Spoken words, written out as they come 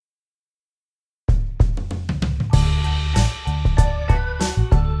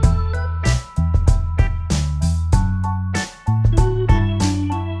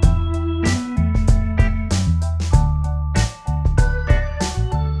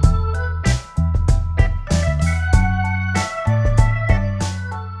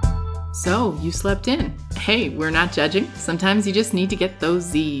you slept in. Hey, we're not judging. Sometimes you just need to get those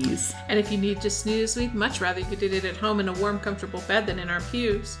Z's. And if you need to snooze, we'd much rather you did it at home in a warm, comfortable bed than in our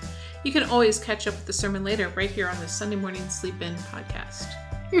pews. You can always catch up with the sermon later right here on the Sunday Morning Sleep In podcast.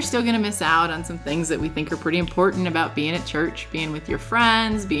 You're still going to miss out on some things that we think are pretty important about being at church, being with your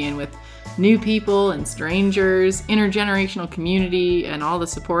friends, being with new people and strangers, intergenerational community, and all the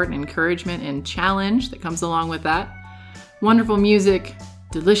support and encouragement and challenge that comes along with that. Wonderful music,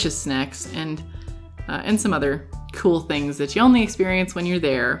 delicious snacks, and some other cool things that you only experience when you're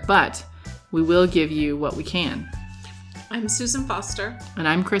there, but we will give you what we can. I'm Susan Foster. And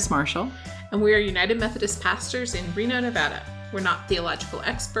I'm Chris Marshall. And we are United Methodist pastors in Reno, Nevada. We're not theological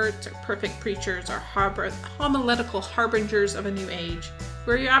experts or perfect preachers or homiletical harbingers of a new age.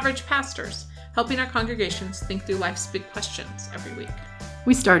 We're your average pastors, helping our congregations think through life's big questions every week.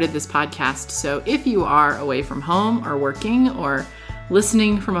 We started this podcast, so if you are away from home or working or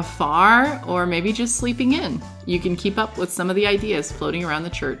listening from afar or maybe just sleeping in, you can keep up with some of the ideas floating around the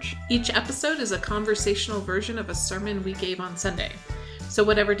church. Each episode is a conversational version of a sermon we gave on Sunday. So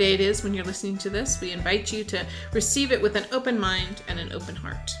whatever day it is when you're listening to this, we invite you to receive it with an open mind and an open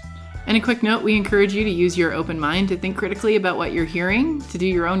heart. And a quick note, we encourage you to use your open mind to think critically about what you're hearing, to do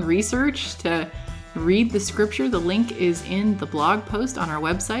your own research, to read the scripture. The link is in the blog post on our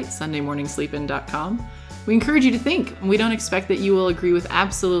website, sundaymorningsleepin.com. We encourage you to think. We don't expect that you will agree with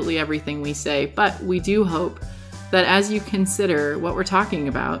absolutely everything we say, but we do hope that as you consider what we're talking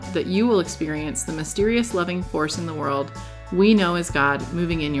about, that you will experience the mysterious loving force in the world we know as God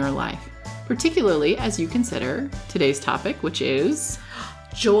moving in your life, particularly as you consider today's topic, which is...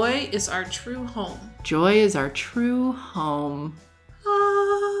 Joy is our true home. Joy is our true home.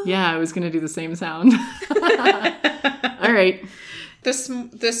 Yeah, I was going to do the same sound. All right.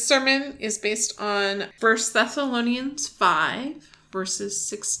 This sermon is based on 1 Thessalonians 5, verses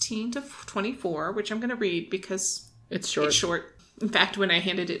 16 to 24, which I'm going to read because it's short. In fact, when I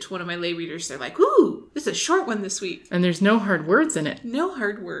handed it to one of my lay readers, they're like, ooh, this is a short one this week. And there's no hard words in it. No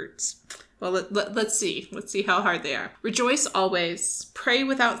hard words. Well, let's see. Let's see how hard they are. Rejoice always. Pray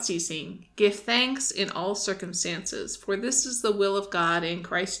without ceasing. Give thanks in all circumstances, for this is the will of God in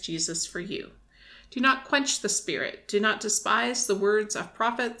Christ Jesus for you. Do not quench the spirit. Do not despise the words of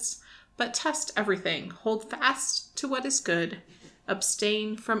prophets, but test everything. Hold fast to what is good.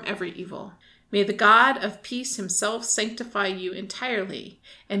 Abstain from every evil. May the God of peace himself sanctify you entirely,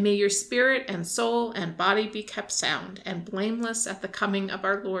 and may your spirit and soul and body be kept sound and blameless at the coming of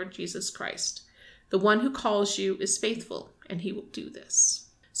our Lord Jesus Christ. The one who calls you is faithful, and he will do this.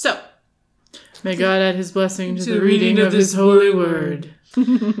 So, may God add his blessing to the reading of his holy word.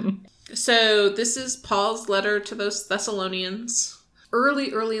 So, this is Paul's letter to those Thessalonians.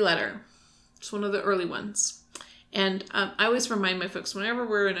 Early letter. It's one of the early ones. And I always remind my folks, whenever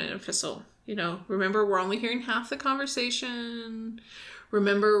we're in an epistle, remember we're only hearing half the conversation.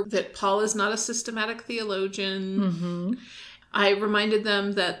 Remember that Paul is not a systematic theologian. Mm-hmm. I reminded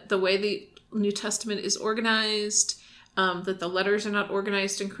them that the way the New Testament is organized, that the letters are not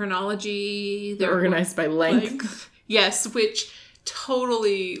organized in chronology. They're organized by length. Yes, which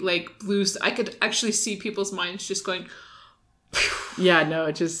totally I could actually see people's minds just going. Yeah, no,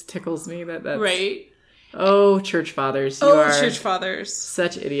 it just tickles me that's right. Oh, church fathers. You are church fathers.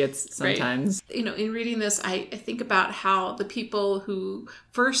 Such idiots sometimes. Right. In reading this, I think about how the people who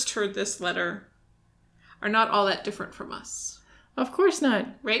first heard this letter are not all that different from us. Of course not.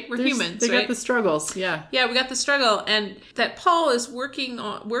 Right? We're humans, They got the struggles, yeah. Yeah, we got the struggle. And that Paul is working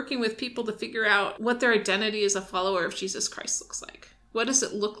with people to figure out what their identity as a follower of Jesus Christ looks like. What does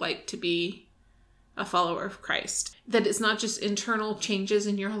it look like to be a follower of Christ? That it's not just internal changes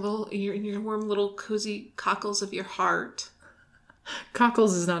in your warm little cozy cockles of your heart.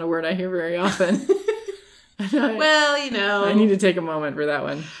 Cockles is not a word I hear very often. Well, I need to take a moment for that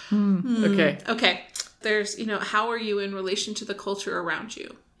one. Okay. There's, how are you in relation to the culture around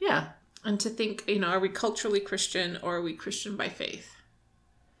you? Yeah. And to think, are we culturally Christian or are we Christian by faith?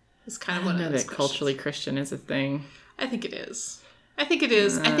 It's kind of one of those questions. Culturally Christian is a thing. I think it is. I think it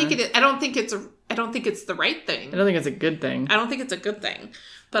is. I don't think it's the right thing. I don't think it's a good thing. I don't think it's a good thing.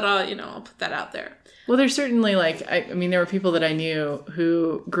 But I'll put that out there. Well, there's certainly there were people that I knew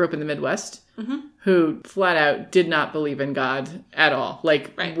who grew up in the Midwest, mm-hmm. who flat out did not believe in God at all.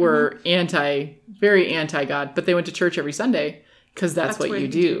 Were mm-hmm. very anti-God, but they went to church every Sunday because that's what you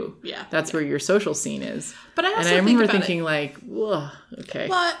do. Yeah. That's where your social scene is. But I remember thinking okay.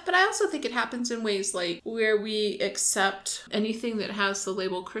 But I also think it happens in ways where we accept anything that has the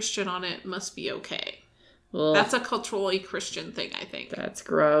label Christian on it must be okay. Ugh. That's a culturally Christian thing, I think. That's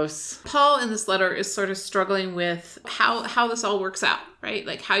gross. Paul in this letter is sort of struggling with how this all works out, right?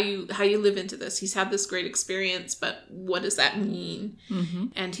 Like how you live into this. He's had this great experience, but what does that mean? Mm-hmm.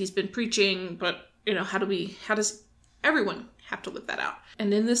 And he's been preaching, but how does everyone have to live that out?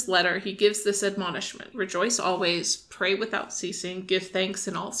 And in this letter, he gives this admonishment: rejoice always, pray without ceasing, give thanks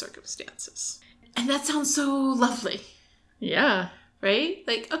in all circumstances. And that sounds so lovely. Yeah. Right?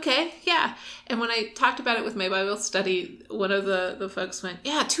 Like, okay, yeah. And when I talked about it with my Bible study, one of the folks went,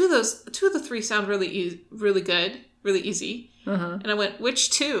 yeah, two of the three sound really really good, really easy. Uh-huh. And I went, which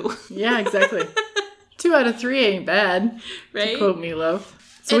two? Yeah, exactly. 2 out of 3 ain't bad. Right? To quote Meatloaf.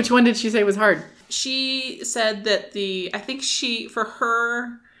 So which one did she say was hard? She said that the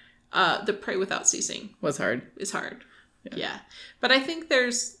pray without ceasing was hard. Is hard. Yeah. But I think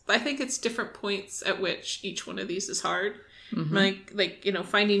it's different points at which each one of these is hard. Mm-hmm. Like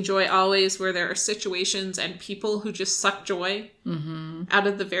finding joy always, where there are situations and people who just suck joy out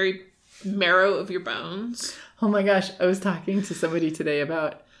of the very marrow of your bones. Oh my gosh. I was talking to somebody today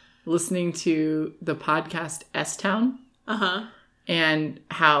about listening to the podcast S-Town. Uh-huh. And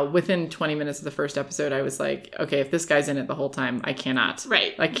how within 20 minutes of the first episode, I was like, okay, if this guy's in it the whole time, I cannot.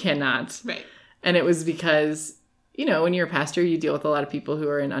 Right. I cannot. Right. And it was because, when you're a pastor, you deal with a lot of people who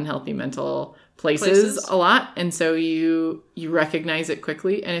are in unhealthy mental places a lot. And so you recognize it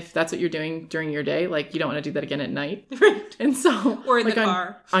quickly. And if that's what you're doing during your day, like, you don't want to do that again at night. Right. And so, or in the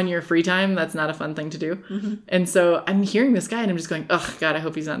car. On your free time, that's not a fun thing to do. Mm-hmm. And so I'm hearing this guy and I'm just going, oh God, I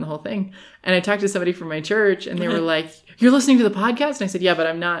hope he's not in the whole thing. And I talked to somebody from my church and they were like, you're listening to the podcast? And I said, yeah, but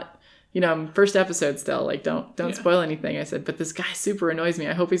I'm not, I'm first episode still. Like, don't spoil anything. I said, but this guy super annoys me.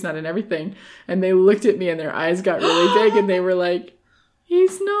 I hope he's not in everything. And they looked at me and their eyes got really big and they were like,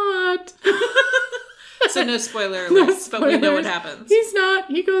 he's not. So no spoiler alerts, but we know what happens. He's not.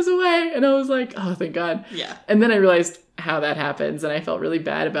 He goes away. And I was like, oh, thank God. Yeah. And then I realized how that happens and I felt really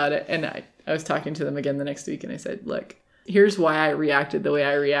bad about it. And I was talking to them again the next week and I said, look, here's why I reacted the way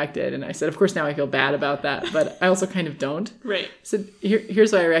I reacted. And I said, of course, now I feel bad about that, but I also kind of don't. Right. So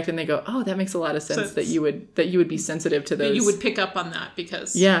here's why I reacted. And they go, oh, that makes a lot of sense that you would be sensitive to those. You would pick up on that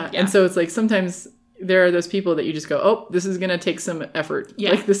because. Yeah. And so it's like sometimes there are those people that you just go, oh, this is going to take some effort.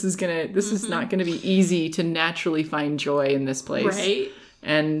 Yeah. Like this is not going to be easy to naturally find joy in this place. Right.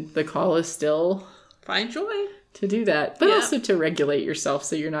 And the call is still. Find joy. To do that, but also to regulate yourself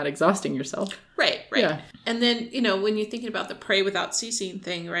so you're not exhausting yourself. Right. Yeah. And then, when you're thinking about the pray without ceasing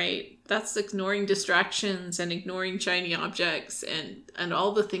thing, right, that's ignoring distractions and ignoring shiny objects and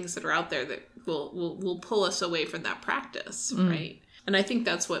all the things that are out there that will pull us away from that practice, right? And I think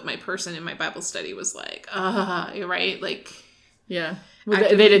that's what my person in my Bible study was like, right? Like, yeah. Well,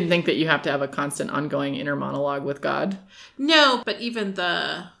 they didn't think that you have to have a constant ongoing inner monologue with God. No, but even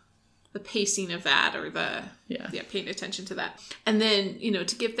the pacing of that or paying attention to that. And then,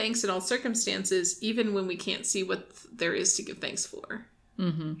 to give thanks in all circumstances, even when we can't see what there is to give thanks for,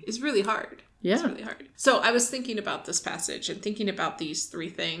 is really hard. Yeah. It's really hard. So I was thinking about this passage and thinking about these 3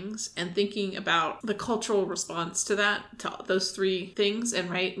 things and thinking about the cultural response to that, to those 3 things, and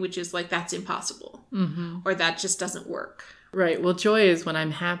right, which is like, that's impossible or that just doesn't work. Right. Well, joy is when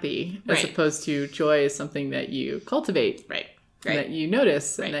I'm happy as opposed to joy is something that you cultivate. Right. And that you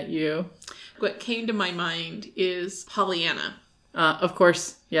notice and that you... What came to my mind is Polyanna. Of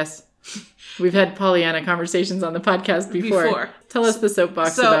course, yes. We've had Polyanna conversations on the podcast before. Tell us the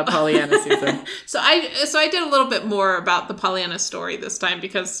soapbox about Polyanna, Susan. So I did a little bit more about the Polyanna story this time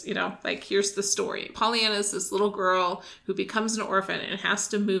because, here's the story. Polyanna is this little girl who becomes an orphan and has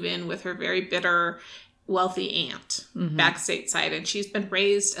to move in with her very bitter, wealthy aunt back stateside. And she's been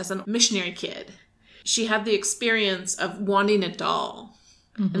raised as a missionary kid. She had the experience of wanting a doll.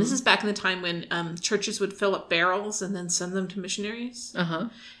 And this is back in the time when churches would fill up barrels and then send them to missionaries. Uh-huh.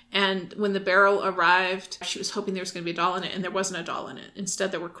 And when the barrel arrived, she was hoping there was going to be a doll in it, and there wasn't a doll in it.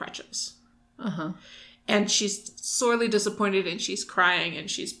 Instead, there were crutches. Uh-huh. And she's sorely disappointed, and she's crying, and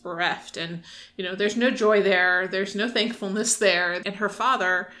she's bereft. And, there's no joy there. There's no thankfulness there. And her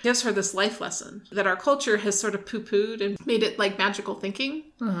father gives her this life lesson that our culture has sort of poo-pooed and made it like magical thinking.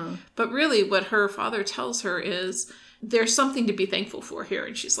 Uh-huh. But really what her father tells her is, there's something to be thankful for here.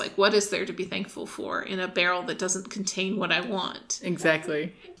 And she's like, what is there to be thankful for in a barrel that doesn't contain what I want?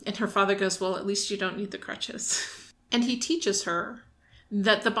 Exactly. And her father goes, well, at least you don't need the crutches. And he teaches her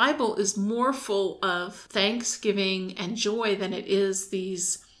that the Bible is more full of thanksgiving and joy than it is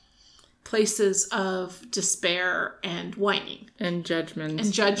these places of despair and whining. And judgment.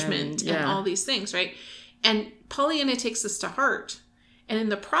 And all these things, right? And Pollyanna takes this to heart. And in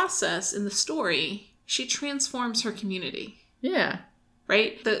the process, in the story, she transforms her community. Yeah.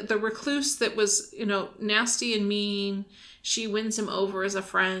 right? The recluse that was, nasty and mean, she wins him over as a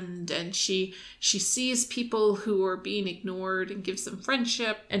friend, and she sees people who are being ignored and gives them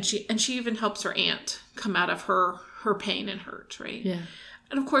friendship, and she even helps her aunt come out of her pain and hurt, right? Yeah.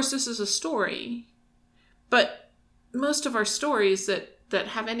 And of course, this is a story, but most of our stories that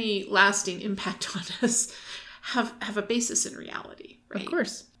have any lasting impact on us have a basis in reality, right? Of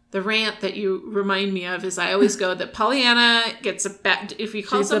course. The rant that you remind me of is I always go that Polyanna gets a bad, if you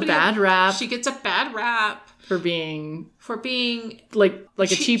call somebody a bad rap. She gets a bad rap for being like a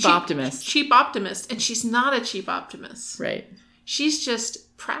cheap optimist. Cheap optimist. And she's not a cheap optimist. Right. She's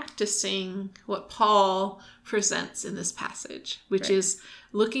just practicing what Paul presents in this passage, which is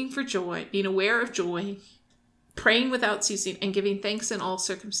looking for joy, being aware of joy, praying without ceasing, and giving thanks in all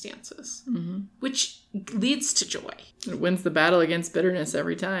circumstances, which leads to joy. It wins the battle against bitterness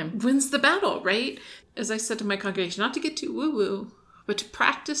every time. Wins the battle, right? As I said to my congregation, not to get too woo-woo, but to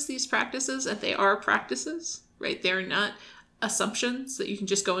practice these practices, and they are practices, right? They're not assumptions that you can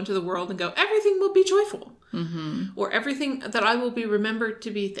just go into the world and go, everything will be joyful, or everything that I will be remembered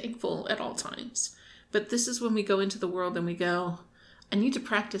to be thankful at all times. But this is when we go into the world and we go, I need to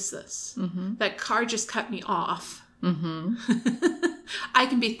practice this. That car just cut me off. I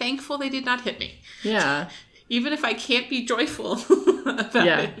can be thankful they did not hit me. Yeah. Even if I can't be joyful about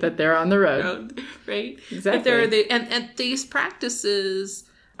it. That they're on the road. Right? Exactly. But and these practices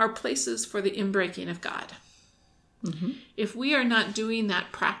are places for the inbreaking of God. If we are not doing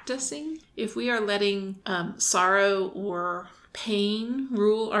that practicing, if we are letting sorrow or pain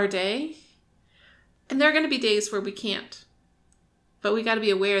rule our day, and there are going to be days where we can't, but we got to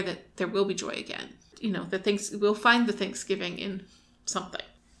be aware that there will be joy again. We'll find the Thanksgiving in something.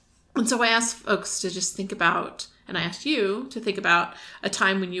 And so I asked folks to just think about, and I asked you to think about a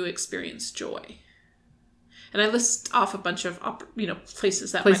time when you experienced joy. And I list off a bunch of,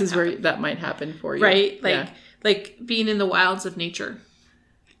 places where that might happen for you. Right? Like being in the wilds of nature.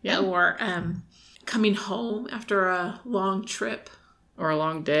 Yeah. Or coming home after a long trip. Or a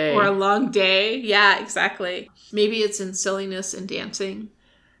long day. Yeah, exactly. Maybe it's in silliness and dancing.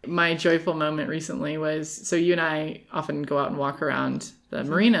 My joyful moment recently was, so you and I often go out and walk around the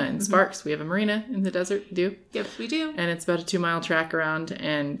marina in Sparks. We have a marina in the desert. We do. Yep, we do. And it's about a 2-mile track around.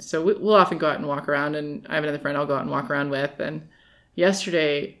 And so we'll often go out and walk around. And I have another friend I'll go out and walk around with. And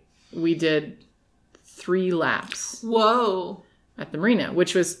yesterday we did 3 laps. Whoa. At the marina,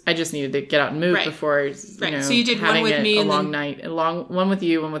 which was, I just needed to get out and move before, So you did one with me a long night, one with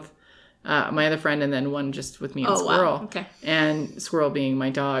you, one with my other friend, and then one just with me and Squirrel. Wow. Okay. And Squirrel being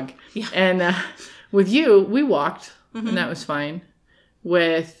my dog. Yeah. And with you, we walked, and that was fine.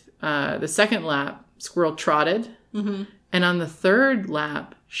 With the second lap, Squirrel trotted, and on the third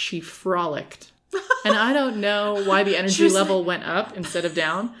lap, she frolicked. And I don't know why the energy level went up instead of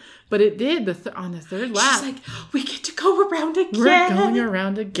down. But it did on the third lap. She's like, we get to go around again. We're going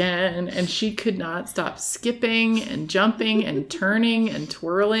around again. And she could not stop skipping and jumping and turning and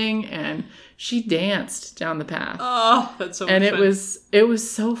twirling. And she danced down the path. Oh, that's so much fun. And it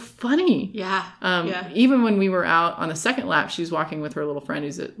was so funny. Yeah. Even when we were out on the second lap, she was walking with her little friend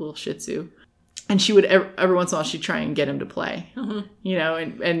who's a little Shih Tzu. And she would, every once in a while, she'd try and get him to play,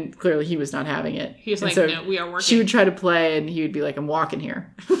 and clearly he was not having it. He was no, we are working. She would try to play, and he would be like, I'm walking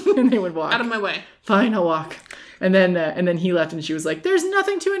here. And they would walk. Out of my way. Fine, I'll walk. And then he left, and she was like, there's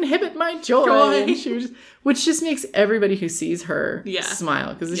nothing to inhibit my joy. And she was, which just makes everybody who sees her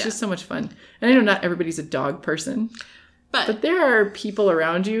smile, because it's just so much fun. And I know not everybody's a dog person, but there are people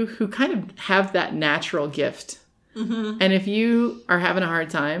around you who kind of have that natural gift. And if you are having a hard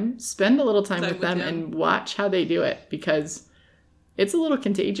time, spend a little time with them and watch how they do it, because it's a little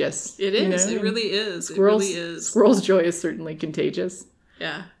contagious. It is. It really is. It really is. Squirrel's joy is certainly contagious.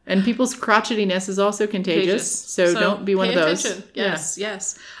 Yeah. And people's crotchetiness is also contagious. So don't be one of those. Attention.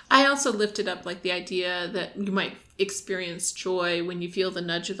 Yes. I also lifted up the idea that you might experience joy when you feel the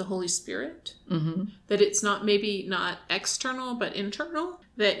nudge of the Holy Spirit. That it's maybe not external, but internal.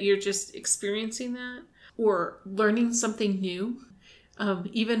 That you're just experiencing that. Or learning something new.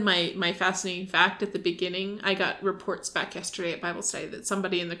 Even my fascinating fact at the beginning, I got reports back yesterday at Bible study that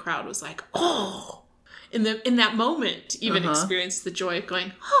somebody in the crowd was like, oh, in that moment, even experienced the joy of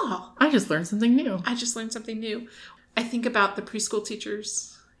going, oh. I just learned something new. I think about the preschool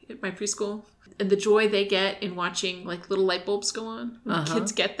teachers at my preschool and the joy they get in watching little light bulbs go on. When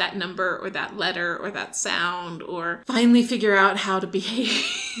kids get that number or that letter or that sound or finally figure out how to behave.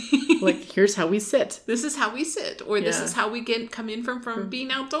 Here's how we sit. This is how we sit. Or this is how we come in from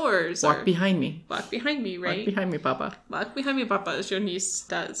being outdoors. Walk behind me. Walk behind me, right? Walk behind me, Papa. Walk behind me, Papa, as your niece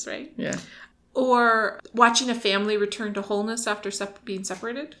does, right? Yeah. Or watching a family return to wholeness after being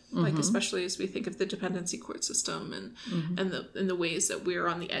separated, like especially as we think of the dependency court system and the ways that we're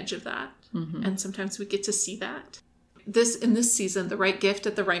on the edge of that. And sometimes we get to see that. In this season, the right gift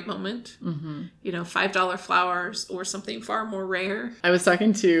at the right moment, $5 flowers or something far more rare. I was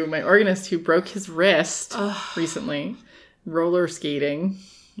talking to my organist who broke his wrist recently, roller skating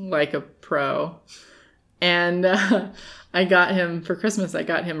like a pro. And I got him, for Christmas, I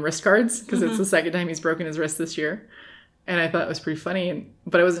got him wrist guards because it's the second time he's broken his wrist this year. And I thought it was pretty funny,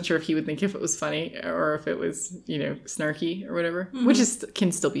 but I wasn't sure if he would think if it was funny or if it was, snarky or whatever, which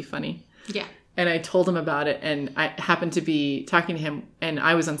can still be funny. Yeah. And I told him about it, and I happened to be talking to him, and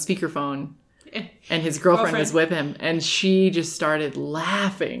I was on speakerphone, and his girlfriend was with him, and she just started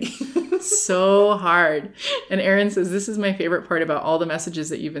laughing so hard. And Erin says, this is my favorite part about all the messages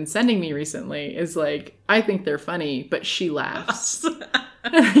that you've been sending me recently, is like, I think they're funny, but she laughs.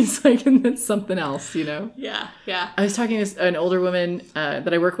 And he's like, and that's something else, Yeah, yeah. I was talking to an older woman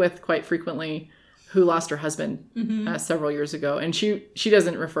that I work with quite frequently, who lost her husband several years ago. And she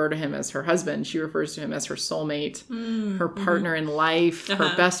doesn't refer to him as her husband. She refers to him as her soulmate, her partner in life,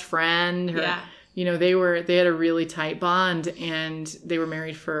 her best friend. They had a really tight bond, and they were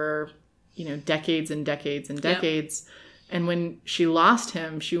married for, decades and decades and decades. Yep. And when she lost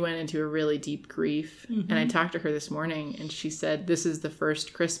him, she went into a really deep grief. And I talked to her this morning, and she said, this is the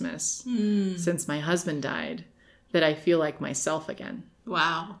first Christmas since my husband died that I feel like myself again.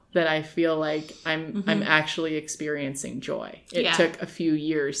 Wow. That I feel like I'm actually experiencing joy. It took a few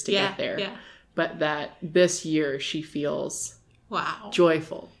years to get there. Yeah. But that this year she feels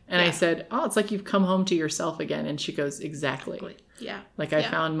joyful. And I said, oh, it's like you've come home to yourself again. And she goes, exactly. Yeah. Like I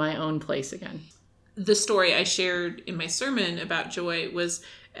found my own place again. The story I shared in my sermon about joy was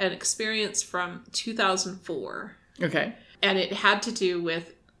an experience from 2004. Okay. And it had to do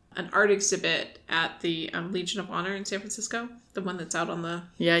with an art exhibit at the Legion of Honor in San Francisco, the one that's out on the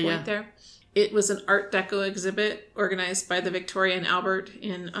point there. It was an Art Deco exhibit organized by the Victoria and Albert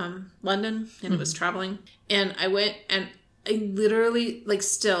in London, and it was traveling. And I went, and I literally,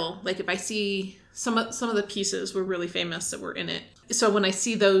 if I see some of the pieces were really famous that were in it. So when I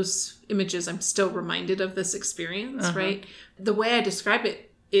see those images, I'm still reminded of this experience, right? The way I describe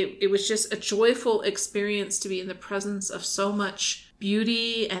it, it was just a joyful experience to be in the presence of so much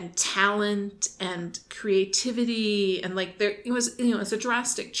beauty and talent and creativity, and it was it's a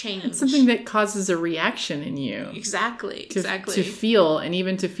drastic change. It's something that causes a reaction in you. Exactly. To feel, and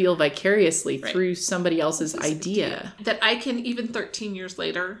even to feel vicariously through somebody else's idea. That I can, even 13 years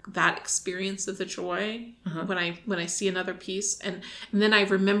later, that experience of the joy when I see another piece, and then I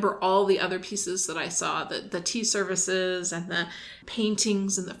remember all the other pieces that I saw, the tea services and the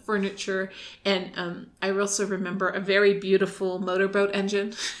paintings and the furniture, and I also remember a very beautiful motorboat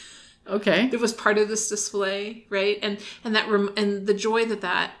engine. Okay. It was part of this display, right? And the joy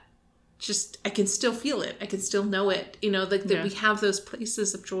that just, I can still feel it. I can still know it. That we have those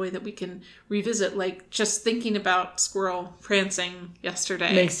places of joy that we can revisit. Like just thinking about squirrel prancing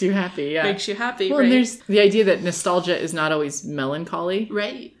yesterday. Makes you happy, yeah. Makes you happy, well, right? And there's the idea that nostalgia is not always melancholy.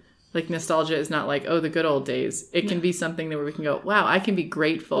 Right. Like nostalgia is not like, oh, the good old days. It can be something that where we can go, wow, I can be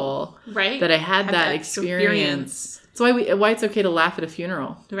grateful that I had that experience. That's why it's okay to laugh at a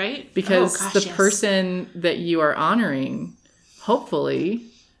funeral. Right. Because the person that you are honoring, hopefully,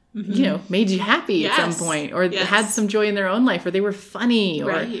 made you happy at some point, or had some joy in their own life, or they were funny, or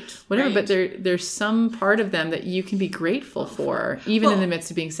whatever. Right. But there's some part of them that you can be grateful for, even in the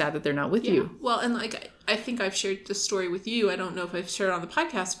midst of being sad that they're not with you. Well, and I think I've shared this story with you. I don't know if I've shared it on the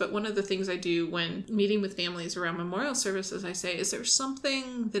podcast, but one of the things I do when meeting with families around memorial services, I say, is there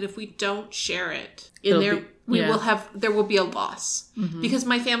something that if we don't share it in there, there will be a loss. Because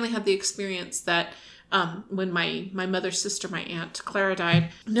my family had the experience that when my mother's sister, my aunt Clara,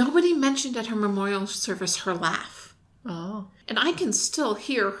 died, nobody mentioned at her memorial service her laugh. Oh. And I can still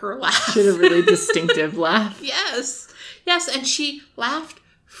hear her laugh. She had a really distinctive laugh. Yes. And she laughed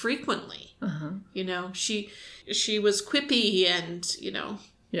frequently. She was quippy and,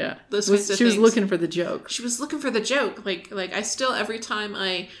 those kinds of She was things. looking for the joke. She was looking for the joke. Like I still, every time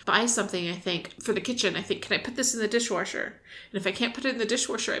I buy something, I think, for the kitchen, I think, can I put this in the dishwasher? And if I can't put it in the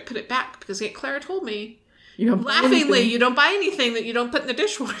dishwasher, I put it back because Aunt Clara told me, laughingly, you don't buy anything that you don't put in the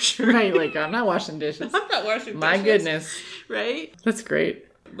dishwasher. Right, like, I'm not washing dishes. I'm not washing dishes. My goodness. Right? That's great.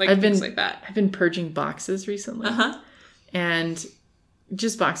 Things like that. I've been purging boxes recently. And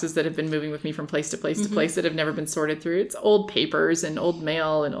just boxes that have been moving with me from place to place to place that have never been sorted through. It's old papers and old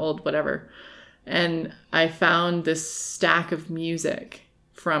mail and old whatever. And I found this stack of music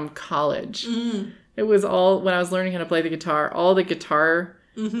from college. It was all, when I was learning how to play the guitar, all the guitar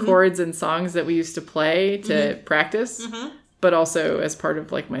chords and songs that we used to play to practice, but also as part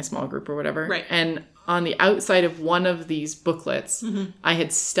of like my small group or whatever. Right. And on the outside of one of these booklets, I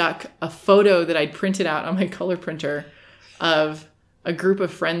had stuck a photo that I'd printed out on my color printer of a group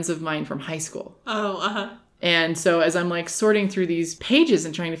of friends of mine from high school. Oh, And so as I'm like sorting through these pages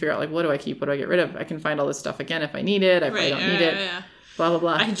and trying to figure out like, what do I keep? What do I get rid of? I can find all this stuff again if I need it. I probably don't need it. Yeah. Blah, blah,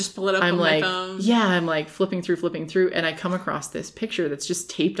 blah. I can just pull it up I'm on like, my phone. yeah, I'm like flipping through. And I come across this picture that's just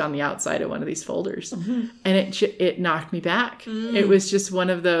taped on the outside of one of these folders. And it knocked me back. It was just one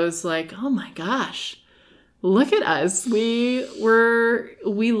of those like, oh my gosh, look at us. We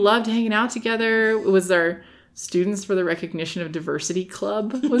loved hanging out together. It was our Students for the Recognition of Diversity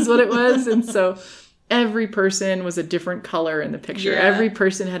Club was what it was. And so every person was a different color in the picture. Yeah. Every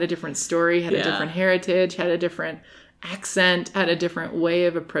person had a different story, had a different heritage, had a different accent, had a different way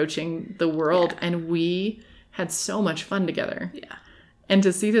of approaching the world. And we had so much fun together. Yeah. And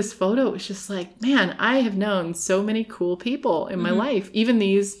to see this photo, it was just like, man, I have known so many cool people in my life. Even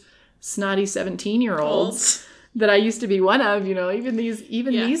these snotty 17-year-olds that I used to be one of, even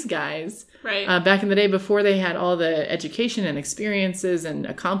these guys. Right. Back in the day before they had all the education and experiences and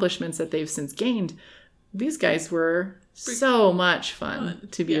accomplishments that they've since gained, these guys were so much fun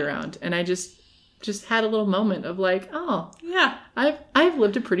to be around. And I just had a little moment of like, oh, yeah, I've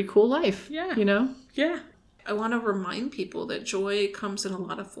lived a pretty cool life. Yeah. Yeah. I want to remind people that joy comes in a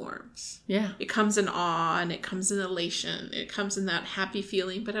lot of forms. Yeah. It comes in awe and it comes in elation. It comes in that happy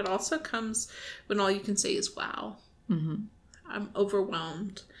feeling, but it also comes when all you can say is, wow, I'm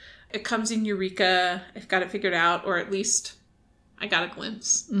overwhelmed. It comes in eureka, I've got it figured out, or at least I got a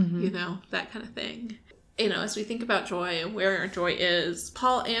glimpse, that kind of thing. As we think about joy and where our joy is,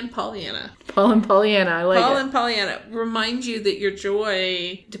 Paul and Polyanna. Paul and Polyanna, I like it. Paul and Polyanna remind you that your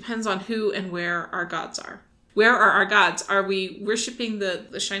joy depends on who and where our gods are. Where are our gods? Are we worshiping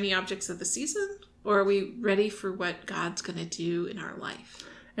the shiny objects of the season? Or are we ready for what God's going to do in our life?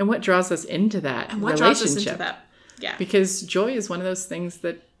 And what draws us into that and what relationship? Draws us into that? Yeah. Because joy is one of those things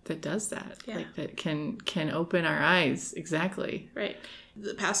that does that. Yeah. Like that can open our eyes. Exactly. Right.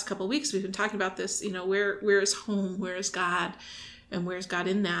 The past couple of weeks we've been talking about this, where is home? Where is God? And where's God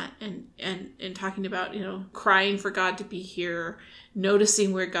in that? And talking about, crying for God to be here,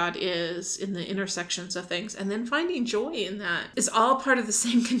 noticing where God is in the intersections of things, and then finding joy in that is all part of the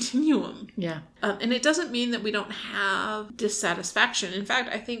same continuum. Yeah. And it doesn't mean that we don't have dissatisfaction. In fact,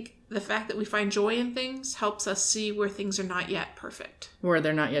 I think the fact that we find joy in things helps us see where things are not yet perfect. Where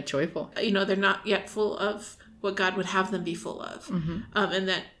they're not yet joyful. They're not yet full of what God would have them be full of. And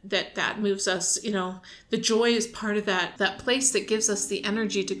that moves us, the joy is part of that place that gives us the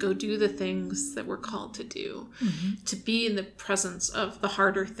energy to go do the things that we're called to do, to be in the presence of the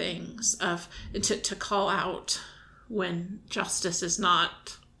harder things, to call out when justice is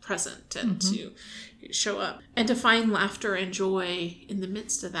not present and to show up. And to find laughter and joy in the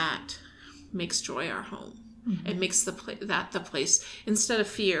midst of that makes joy our home. It makes the place, instead of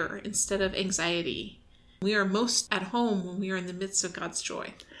fear, instead of anxiety. We are most at home when we are in the midst of God's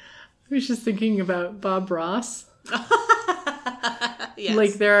joy. I was just thinking about Bob Ross. Yes.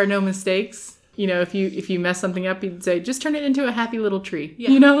 Like, there are no mistakes. If you mess something up, he'd say, just turn it into a happy little tree.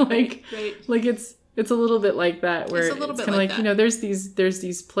 Yeah. Right. Like it's a little bit like that, where it's kind of like, there's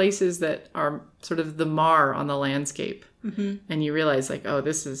these places that are sort of the mar on the landscape. And you realize like, oh,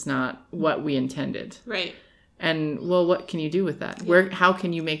 this is not what we intended. Right. And well, what can you do with that? How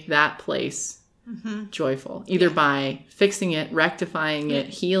can you make that place joyful, either by fixing it, rectifying it,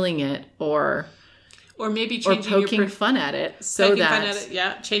 healing it, or maybe changing poking fun at it, so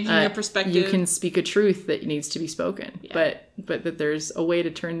that changing your perspective. You can speak a truth that needs to be spoken, but that there's a way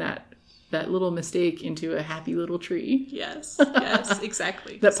to turn that little mistake into a happy little tree. Yes,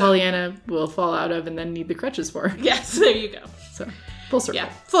 exactly. That Polyanna will fall out of and then need the crutches for. Yes, there you go. So full circle. Yeah,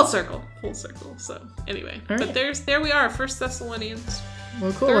 full circle. So anyway, right. But there we are, 1 Thessalonians.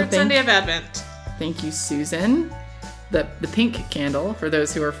 Well, cool. Third Sunday of Advent. Thank you, Susan. The pink candle, for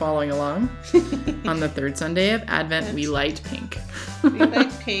those who are following along. On the third Sunday of Advent, we light pink. We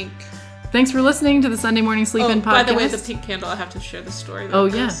light pink. Thanks for listening to the Sunday Morning Sleep-In podcast. By the way, the pink candle, I have to share the story.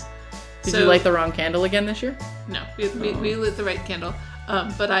 Yeah. Did you light the wrong candle again this year? No, we lit the right candle.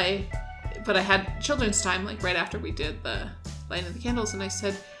 But I had children's time, like right after we did the lighting of the candles, and I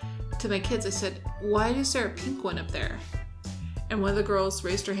said to my kids, why is there a pink one up there? And one of the girls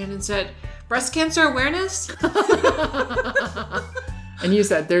raised her hand and said, breast cancer awareness? And you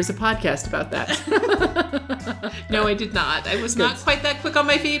said, there's a podcast about that. No, I did not. I was not quite that quick on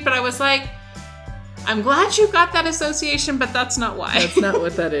my feet, but I was like, I'm glad you got that association, but that's not why. That's not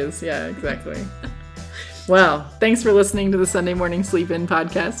what that is. Yeah, exactly. Well, thanks for listening to the Sunday Morning Sleep In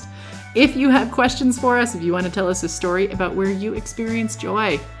podcast. If you have questions for us, if you want to tell us a story about where you experience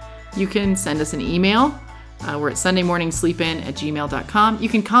joy, you can send us an email. We're at sundaymorningsleepin@gmail.com. You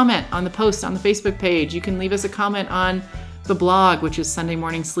can comment on the post on the Facebook page. You can leave us a comment on the blog, which is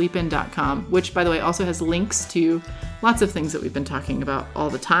sundaymorningsleepin.com, which, by the way, also has links to lots of things that we've been talking about all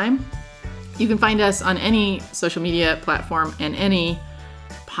the time. You can find us on any social media platform and any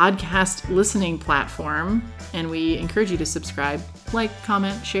podcast listening platform, and we encourage you to subscribe, like,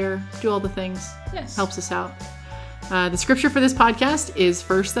 comment, share, do all the things. Yes. Helps us out. The scripture for this podcast is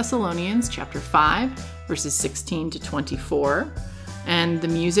 1 Thessalonians chapter 5, verses 16 to 24. And the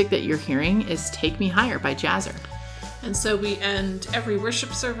music that you're hearing is Take Me Higher by Jazzer. And so we end every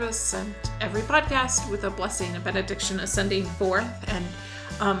worship service and every podcast with a blessing, a benediction ascending forth. And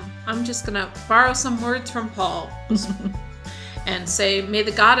I'm just going to borrow some words from Paul and say, may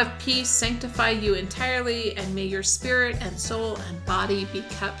the God of peace sanctify you entirely, and may your spirit and soul and body be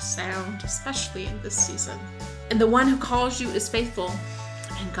kept sound, especially in this season. And the one who calls you is faithful,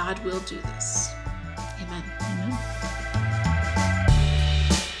 and God will do this. Amen. Amen.